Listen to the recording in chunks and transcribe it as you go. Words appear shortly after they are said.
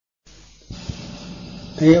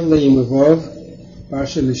Elimavov,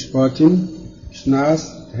 Pasha Mishpatim, Shnas,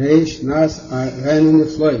 Hey, Shnas, Rein in the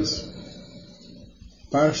Flois.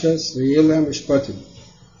 Parshas Ve'ela Mishpatim.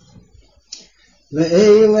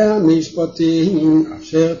 Ve'ela Mishpatim,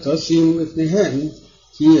 Asher Tosim Lefnehem,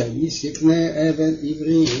 Ki Yisikne Evet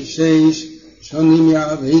Ivri Sheish, Shonim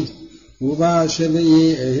Ya'avid, Uva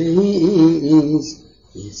Sheve'yiz,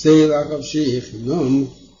 Yitzei Lakav Sheichinnom,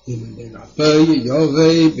 Im Be'apei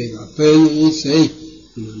Yovei, Be'apei Yisei,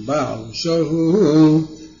 Im Baal Shohu,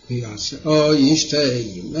 V'yaseo Yishtei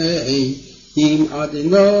Yimei, Im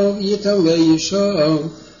Adinov Yitalei Yisho,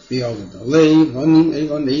 V'yodalei Vonim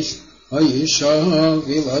Evonis, Hayisho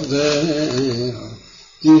V'ladeha,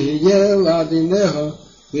 Tihiyel Adineha,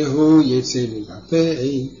 V'hu Yitzei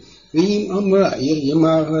V'gapei, V'im Amra'ir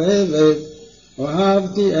Yimar Ha'eved,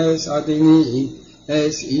 Ohavti Es Adini,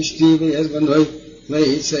 Es Ishti V'es Banoi,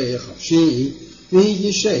 V'yitzei Chavshi,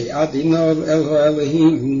 V'yishei Adinov El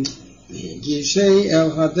Ha'elehim, V'yishei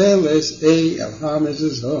El Hadeles Ei El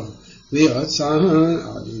HaMezuzah, V'yotzan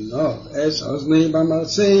Adinov Es Oznei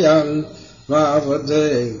B'martzeyan,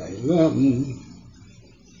 V'avodei Leilom.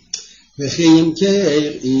 V'chiyim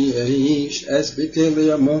Keir Ish Es B'tel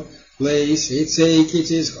Yamo, Leis Hitzei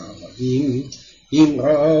Kitziz Chavadim,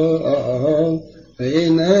 Imro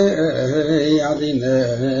V'yinei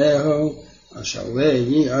Adineho,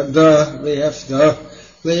 Ashalei Adah V'yafdah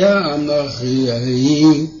V'yanochi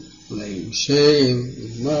Leishel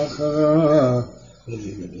V'machara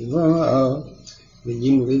V'yimriva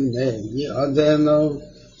V'yimrivnei Adeno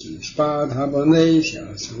Mishpat Habonei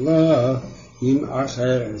Shasala Im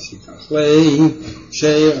Acher Sikachlei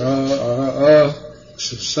Sheira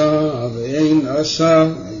Ksusa V'ein Asa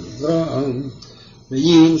V'yivram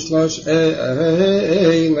V'yim Shlosh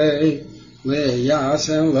Eilei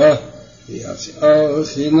Le'yasen Lo V'yaseo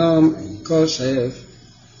Chinom En Kosef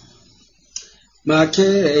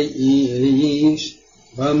Makei Ish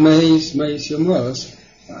V'meis Meis Yomos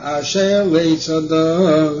V'asher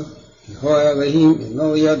Leitzador V'ho'elehim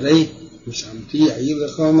Eno Yadei V'shamti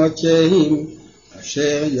A'ilecho Makeim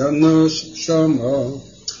Asher Yonus Shomo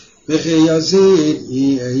V'chiyazid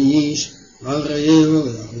Ish V'alreil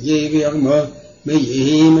V'yevi Armo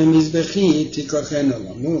Me'yehim Mizbechi Tikochen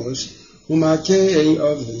Olamus U'makei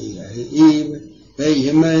Ov'yehim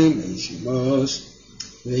Ve'yemei Meis Yomos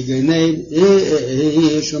V'genei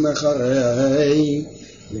Ish U'mecharei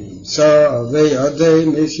V'imsa Ve'yadei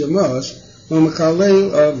Meis Yomos U'mekalei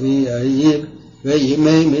Ov'yehim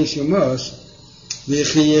Ve'yemei Meis Yomos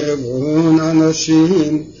V'chiyervun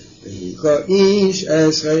Anoshim V'yiko Ish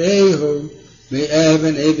Esraehu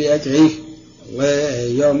Ve'eben Ebi Agrich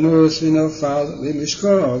Le'yomus V'nofal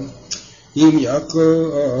V'mishkov Im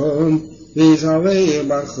Yaakov V'yizalei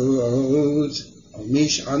B'chutz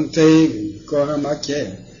Mish Antei V'yiko HaMakeh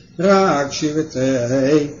Rak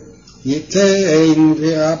Shivetei Yitein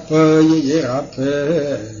V'yirapeh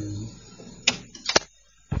Yirapeh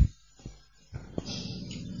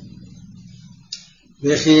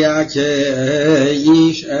V'chiyakei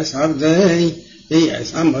Ish Es Avdei V'yes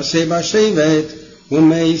Amosei B'shevet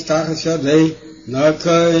U'meis Tachas Yodei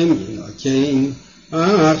Nakoim Yinokeim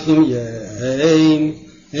Achim Yeim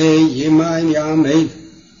Yimayim Yameid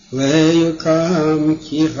Le'yukam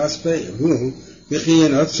Ki Chaspeihu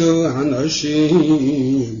V'chiyenotzu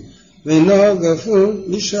Hanoshim V'nogafu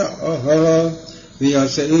Yisha'oho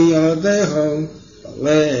V'yosei Yodeho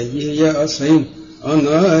Le'yiyeh Oseim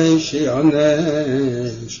Onoi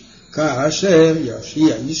She'onesh Ka'asher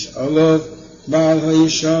Yoshia Yish'olov Baal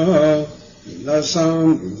HaYisho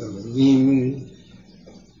V'lasam V'levim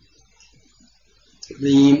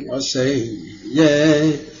V'im Osei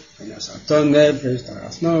Yeh V'nasaton Nefesh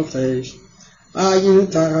Tachas Nofesh Agin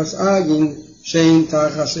Tachas Agin Shein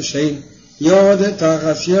Tachas Shein Yod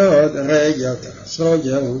Tachas Yod Regel Tachas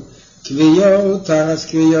Rogel Kviyo Tachas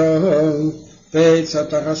Kviyo Petza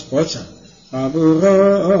Tachas Potza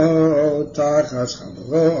Chaburo Tachas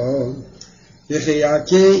Chaburo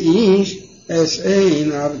V'chiyakei Ish Es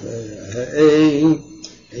Ein Avdei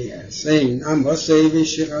Es Ein Amosei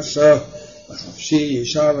V'shichaso V'chafshi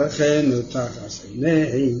Yishavachenu Tachas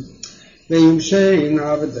Einei V'im Shein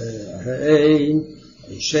Avdei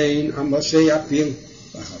Shein Amosei Apil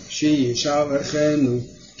V'chafshi Yishavachenu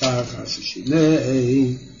Tachas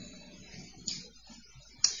Shinei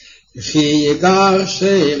V'chiyegar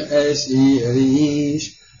Sheil Es Ish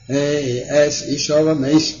Es Ishol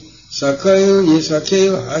Meis Sakel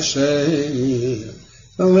Yisakel Hashem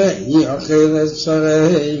V'le'i Achel Es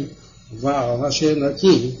Tzarei V'al Hashem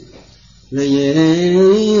Naki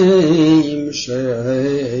V'yeim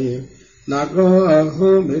Sheil Nagohu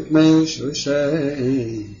Mitmei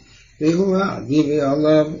Shushay V'hu Adi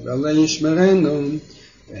V'alav V'le Yishmerenu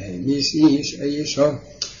והמיס איש אישו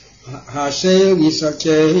השל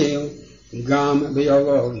יסקל גם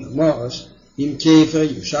ביולו ימוס עם כפר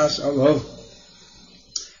יושס עליו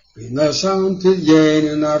ונסם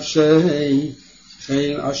תדגן נפשי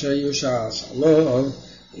חיל אשר יושס עליו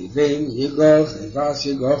ואם יגוך ובס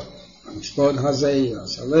יגוך המשפט הזה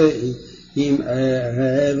יעשלי עם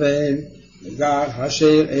אבן וגר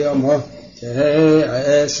אשר איומו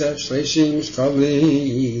כהה 10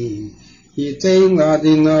 שקלים ייתן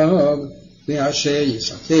לעדיניו מאשר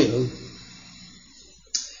יסקל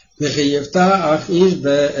וכי יפתח איש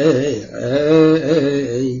בארי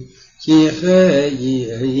כי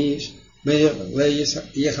איש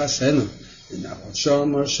יחסנו ונעבוד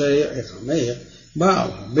שום אשר יחמר בעל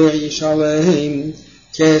הרבה ישלם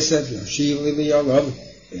כסף ישיב לי ביולו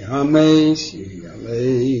והמס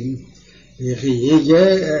יעלם וכי יגע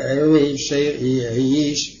אשר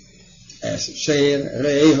איש אשר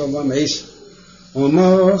רעהו במס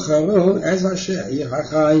ומוכרו אז אשר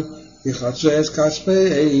יחי יחצו את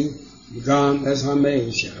כספי גם את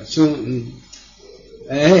המס יחצו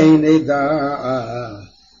אין ידע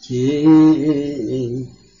כי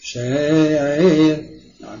שער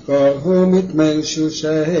נעקור הוא מתמל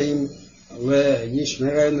שושם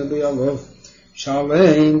וישמרנו ביולו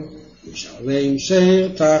שלם ישלם שר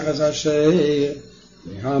תחת אשר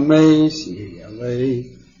והמס יעלה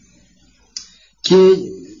כי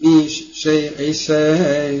איש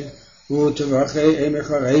שעשה ותבחי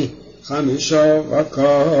מחרי 5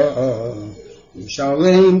 וקור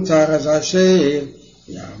ישלם תחת אשר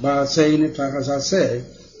ירבצנו תחת אשר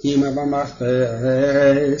אמא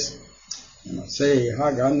במחפש ימצא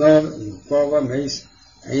הגנוב יפור ומס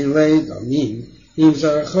אין לי דמים אם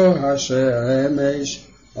זרחו השמש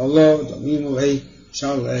עליו דמים לי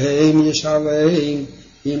שלם ישלם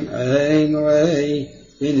אם אין לי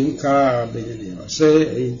ונמכר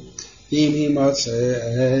בגנירסי אם ימצא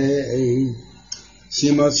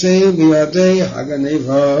שימצא בידי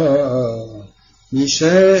הגניבה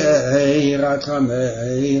משארת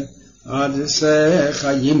המאיר עד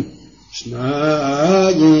חיים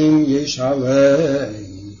 2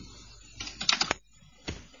 ישלם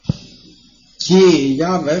כי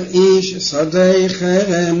יעבר איש שדה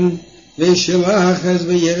חרם ושלח את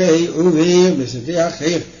בירי וביר בשדה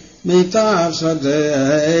אחר מיטב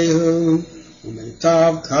שדהו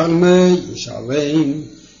ומיטב כרמי ישלם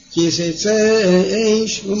כי שצא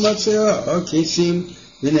איש ומצא כיסים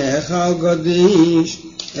ונאכל גדיש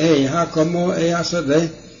הקומו השדה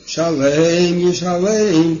שלם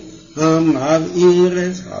ישלם המבעיר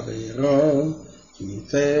את חברו כי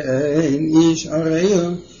ייתן איש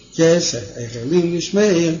ערהו כסף החלים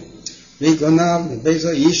לשמר וגונב מבית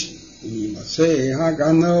האיש אם ימצא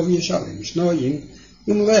הגנוב ישלם 2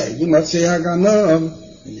 אם לא ימצא הגנוב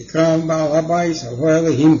ונקרב בעל הבית סבו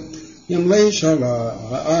אלוהים אם לא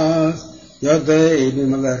שלח ידי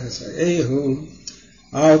במלאכת רעהו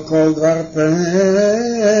על כל דבר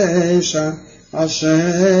פשע אשר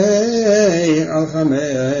על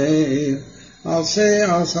חמר על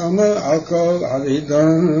שער שמו על כל עבידה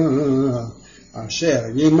אשר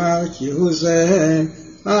ימר כי הוא זה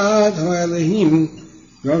עד האלוהים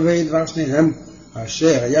יובא דבר שניהם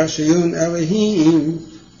אשר ישיון אלוהים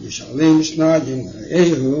ישלם 2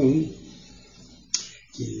 רעהו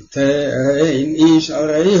כי ייתן איש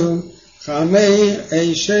ערהו חמר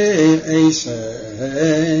אשר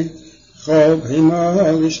עשה כל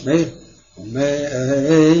בהמה לשמר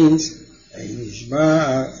ומאס אין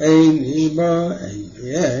נשבע אין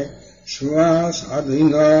יהיה שועס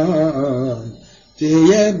אדוני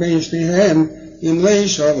תהיה בין שניהם אם לא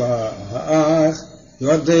שלח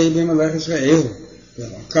ידי במלאכת רעהו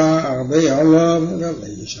ולקח הרבה עליו ולא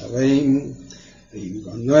ישלם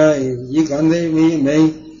ויגנב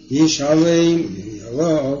מימי ישלם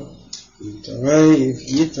ויעלו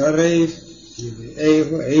יטרף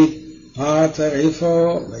יביאהו עת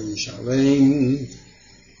הטרפו וישלם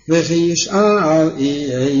וכי ישאל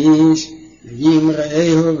איש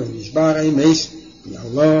וימרעהו ונשבר אמס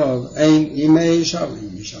ביעלו אין ימי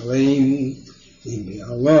שלם ישלם אם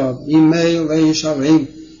ביעלו ימי לא ישלם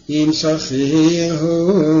אם שכיר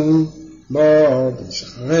הוא בו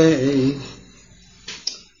בשכרי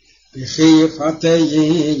וכי יפתה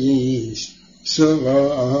איש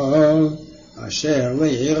פסולו אשר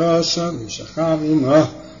לירוסו ושכב עמו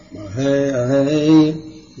מהר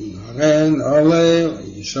ימרן עולה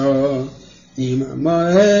לאישו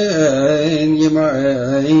ימרן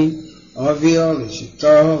אביו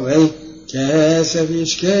לשיטו כסף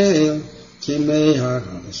ישקל כמי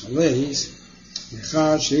הרסלס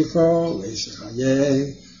מחשיפו לשחיה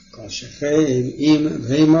כל שכן עם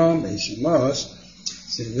בהמה בשימוס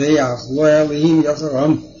סביח לא אלוהים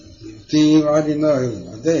יחרם וכתיב אדינוי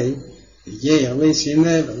למדי, ויהיה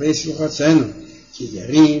לסיני ולשלוחתנו, כי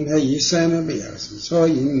ירים הישנו בארץ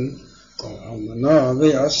מצרים, כל אלמנה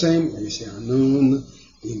וישם וישענון,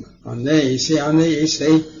 אם עני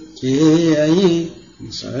ישא, כי יהי,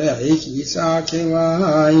 מסרעי כי יצעק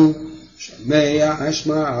אלי, שמע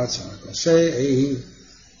אשמע צעקתי,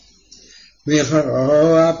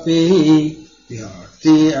 וחרעו אפי,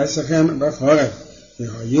 והרגתי עשכם בחורף,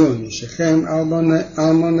 והיו נשיכם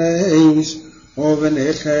אלמונס,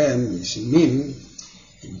 ובניכם ישימים,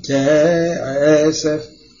 אם כעשף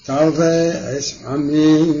תלווה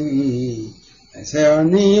עמי, אשר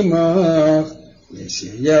אני עמך,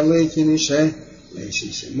 לסייה לכנישה,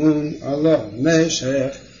 לסיסמון עלה משך,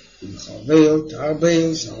 אם חבל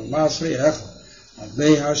תרבל סלמסריח,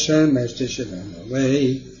 עדי השמש תשלם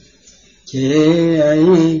עלי, כי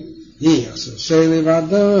היא יחסוסי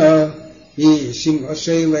לבדו, היא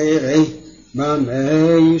ישימוסי לירי,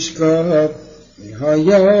 במה ישכב,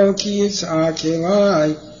 והיה כי יצעק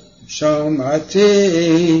אלי, שמעתי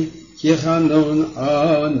כי חנון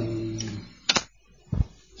אני.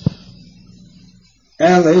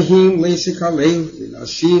 אלוהים לסקלל,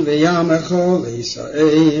 ולהשיב וימךו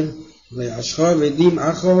לישראל, וישכב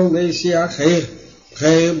ודמעכו לשיחר,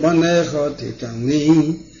 בחר בנך תיתן לי,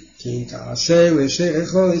 כי תעשה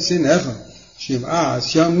לשכך לשנך, 7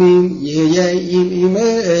 ימים יהיה עם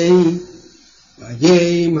אמי,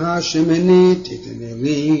 ויום השמיני תיתן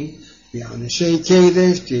לי, ואנשי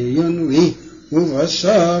קדש תהיון לי,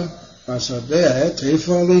 ובשר, בשדה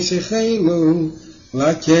טריפו לשכלו,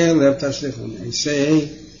 לכלב תשליכון עשי,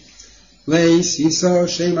 לסיסו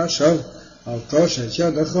שם עכשיו, על תושת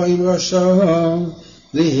ידך עם ראשו,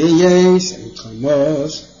 להייס את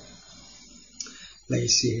חמוס,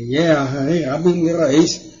 לסייה הרי רבים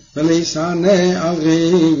לרעיס, ולסענה על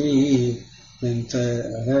ריב,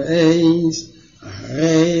 ונתרעיס,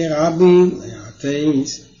 הרי רבים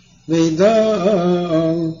להטייס,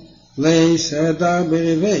 ודול, לסדר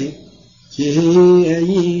בריבי, כי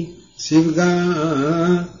היא ספגה,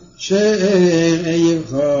 שאר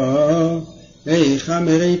יבחר,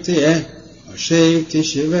 חמרי תהיה, אשר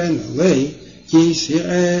תשבן עלי, כי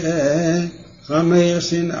סיראה, חמר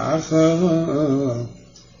שנאך,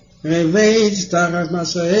 רבית תחת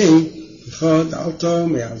מסעי, חוד אלתו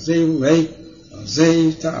מעזב לי,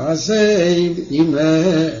 עזב תעזב עמי.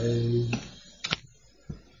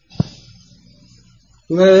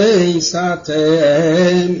 ויסתם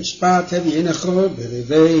משפט הבינכו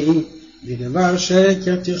ברבי, בדבר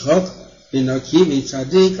שקר תחוק, ונקי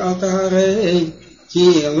וצדיק אל תהרג,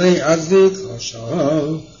 כי אלי אזיק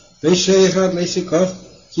ראשו, ושחד לסכוך,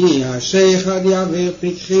 כי השחד יעביר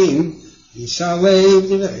פיקחים, יסלב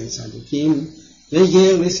דברי צדיקים,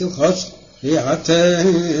 ויגר לסלחוץ, ויעתם,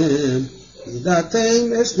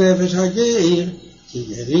 ידעתם אס נפש הגר, כי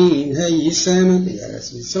גרים הישם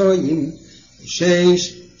בארץ מצרים,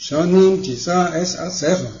 6 שנים תישא אס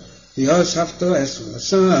ארצך, ויוספתו אס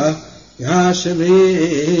ועשה,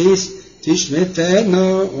 והשביס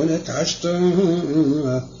תשמטנו ונטשתו,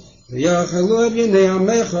 ויאכלו בני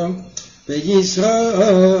עמך,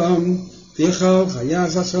 וישרום, תאכל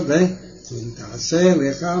חייז השדה, ותעשה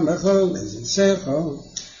לך מחול לזנשך,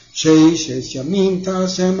 6 ימים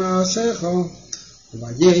תעשה מעשך,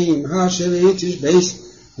 ויהי השביעי תשבץ,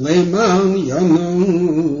 למען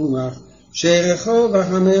ינוח, שרחו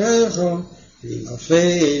וחמרך,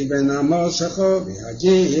 ונופל בין עמוסך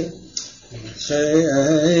והגיר,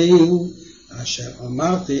 ולכן אשר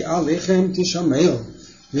אמרתי עליכם תשמעו,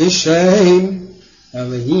 ושם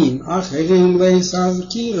אלוהים אחרים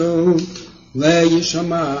לסזכירו,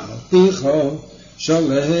 לישמע על פיכו,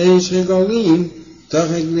 3 רגלים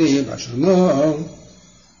תחג לי בשנה,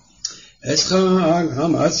 אס חג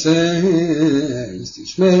המצות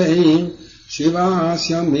תשמעו, 7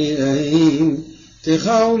 ימים,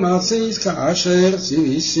 תאכל מצות כאשר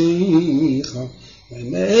ציוויתיך,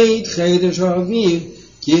 ומאת חידש אביב,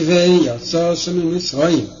 כי ויצאו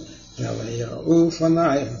ממצרים, ויראו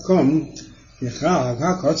פניי קום, בחג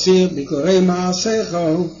הקוצר ביקורי מעשיך,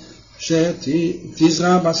 אשר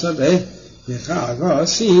תזרע בשדה, בחג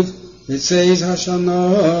האסיף, בצאת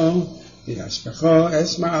השנה, וישפכו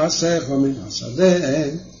אס מעשיך מן השדה,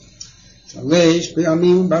 3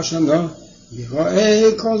 פעמים בשנה, יראה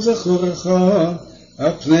כל זכורך,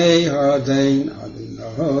 על פני הדין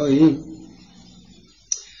אדוני.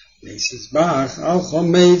 לסזבח על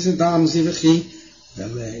חומץ דם זבחי,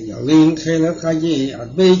 וליולין חלב חיי עד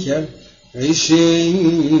בקר,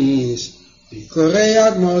 ראשיס, ביקורי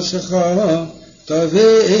עד מוסך,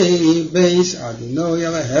 טובי בייס אדוני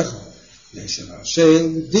אלוהיך, לשבשל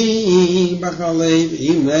די בחלב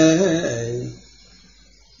עמי.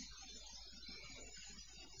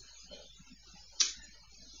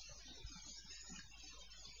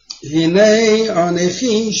 הנה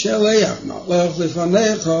אנכי שלח מלאך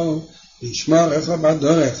לפניך לשמורך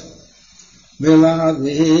בדרך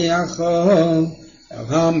ולהביאך אל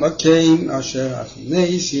המקום אשר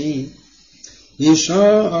הכנסי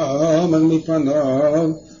ישמר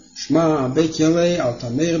מפניו שמע בכלי אל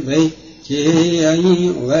תמר בי כי אני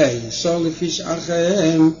לאסור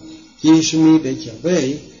לפשעכם כי שמי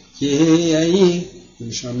בקרבי כי אני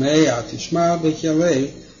משמע תשמע בכלי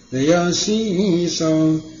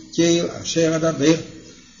ויסיסו כי אשר אדבר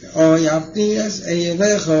ואויבתי את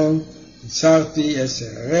אליך יצרתי את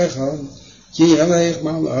שעריך כי אלך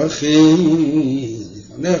מלאכי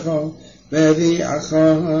לפניך והביאך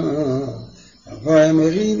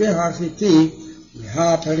והאמורי והחיתי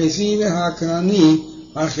והפריזי והכנעני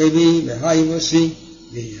החבי והיבוסי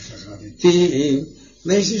והחרדתי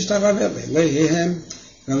להשתחווה אליהם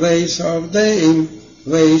ולעבדיהם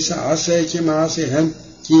ולעשה כמעשיהם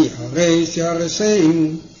כי הרי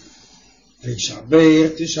תהרסם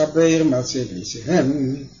תשבר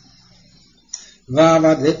מצבותיהם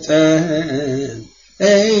ועבדתם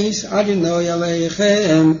אש אדוני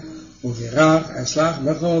עליכם וברך אסלח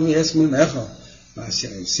בכל וישמעך ואשר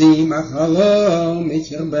ישים החלום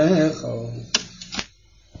מקרבך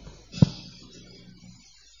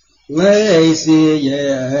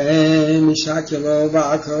ויסיים שקלו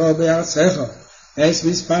ועקרו בארצך את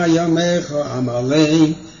מספר ימיך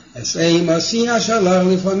עמלי אסי מסי אשר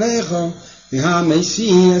לפניך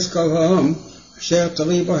והמסי אסכלם אשר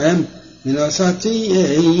תביא בהם ונשאתי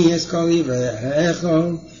את כל עבריך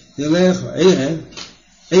ילך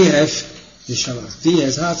ערב ושלחתי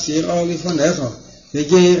את הצירו לפניך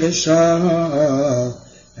וגירשה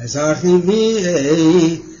את החיבי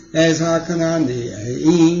את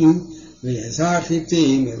הכנעניים ואת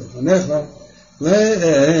החיתים לפניך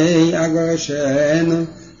ויגרשנו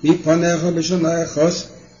מפניך בשנה אחת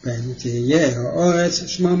פן תהיה הארץ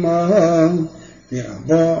שממה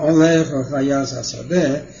ורבו הולך חייס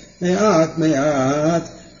השדה מעט מעט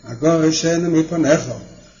הגורשנו מפניך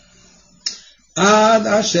עד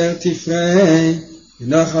אשר תפרה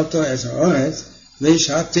ונחלתו את הארץ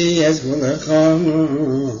ושתי את גבולך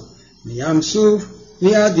מים סוף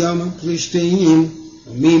ועד יום פלישתים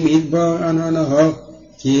וממדבר עד הנהר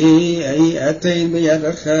כי אתן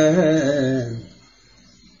בידכם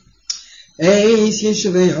אש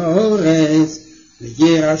ישבי הארץ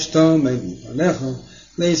וגירשתם מפניך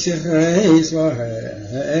לסכרס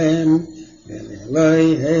להם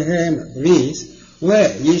ולאלוהיהם בריס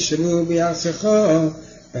וישבו בארצך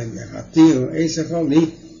ויחתירו עשך לי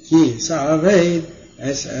כי שעבד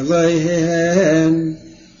את אלוהיהם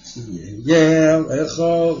יהיה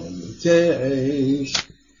לכל כאש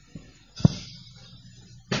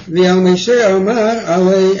ועל משה אמר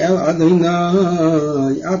עלי אל אדוני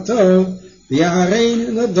עתה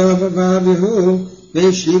ויערנו נדב ואביהו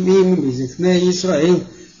ושבעים מזקני ישראל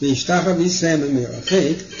והשתחוו סמל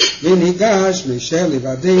מרחק וניגש משה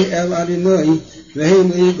לבדי אל אדוני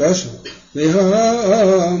והם ניגשו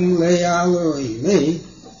והם ליעלו אלי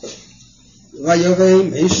ויבא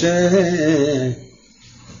משה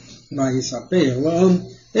ויספר להם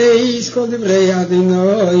את כל דברי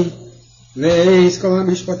אדוני ואת כל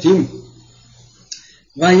המשפטים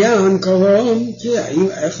וינקרום כי אין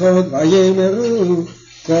אחד ויאמרו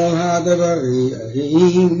כל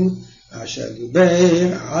הדברים אשר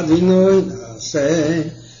דיבר אדוני נעשה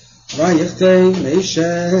ויכתב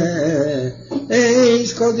משה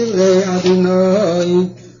את כל דברי אדוני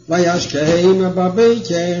וישכם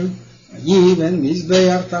בבקר ויבן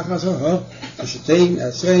מזבח תחתו ושתים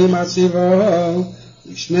 20 מצבו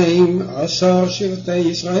ו12 שבטי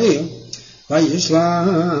ישראל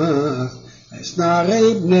וישלח את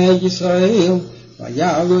נערי בני ישראל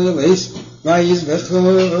ויעלו אליס ויזבחו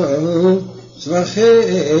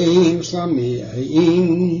צבחים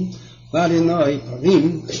שלמיים ואדוני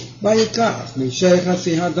פרים ויקח משה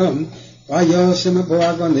חצי אדום וישם בו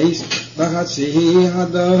הגונס בחצי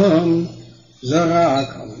אדום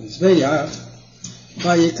זרק על המזבח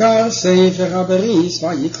ויקח ספר הבריס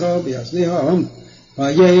ויקרא באוזניהם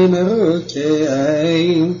ויאמרו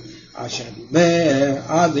כאין אשר דיבר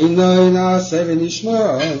אדוני נעשה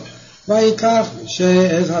ונשמע ויקח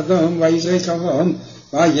משה את אדום ויזרק עליהם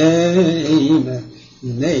ויאמר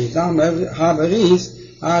הנה דם הבריס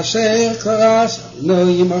אשר כרס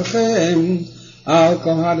אדוני עמכם על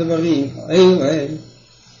כל הדברים האלה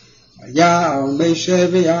ויעל משה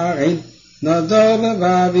ויערן נדב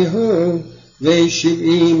ואביהו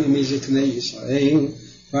ו70 מזקני ישראל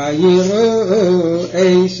ויראו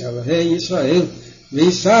אש אלוהי ישראל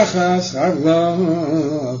ויסחס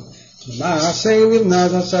רגלו כמעשה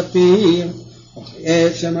לבנת הספיר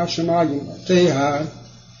וכעצם השמיים בתיהר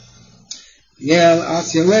יל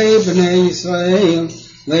אצילei bnei Yisrael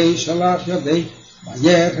leishalach yodei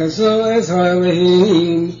vayechazu es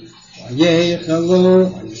ha'Elohim vayechalu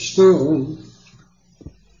vayishtu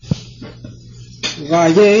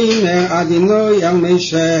vayemer Adonai el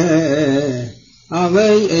Moshe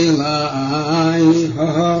alei elai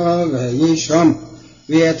ha'hara vayisham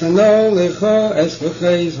v'yetano lecha es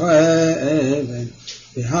v'cheis ha'even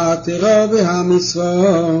v'hatira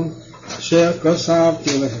v'hamitzvah asher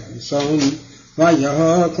kosavti lehem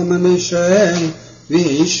ויהקום משה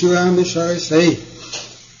וישוע משרשי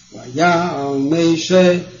ויעל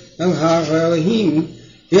משה אל הר אלוהים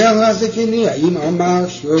אל הזקנים אמר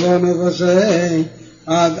שובו מבזה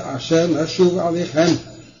עד אשר נשוב עליכם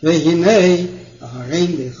והנה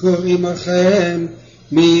ההרים בחור עמכם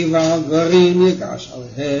מבעל דברים ייגש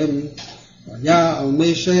עליהם ויעל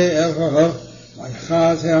משה אל ההר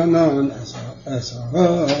ויחז ארנון את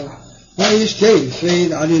ההר וישכב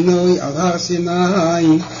פריד Adonai על הר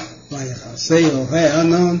סיני ויחסהו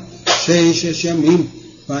הענן 6 ימים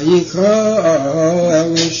ויקרא אל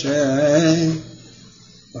משה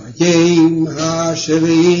ויהי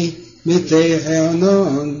השביעי מתי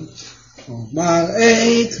הענן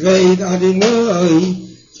ומראה פריד Adonai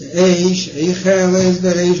כאש איחרס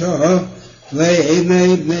בראשו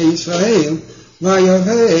לעיני בני ישראל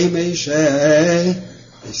וירא משה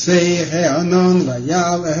וישא הענן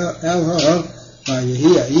ויעל אל ההר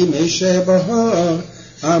ויהי משה בהר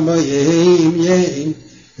 40 ימים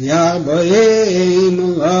ו40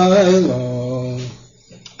 לילה.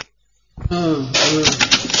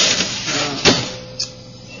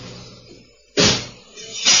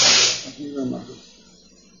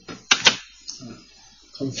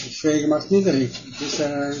 Kommt die Schwäge macht niedrig.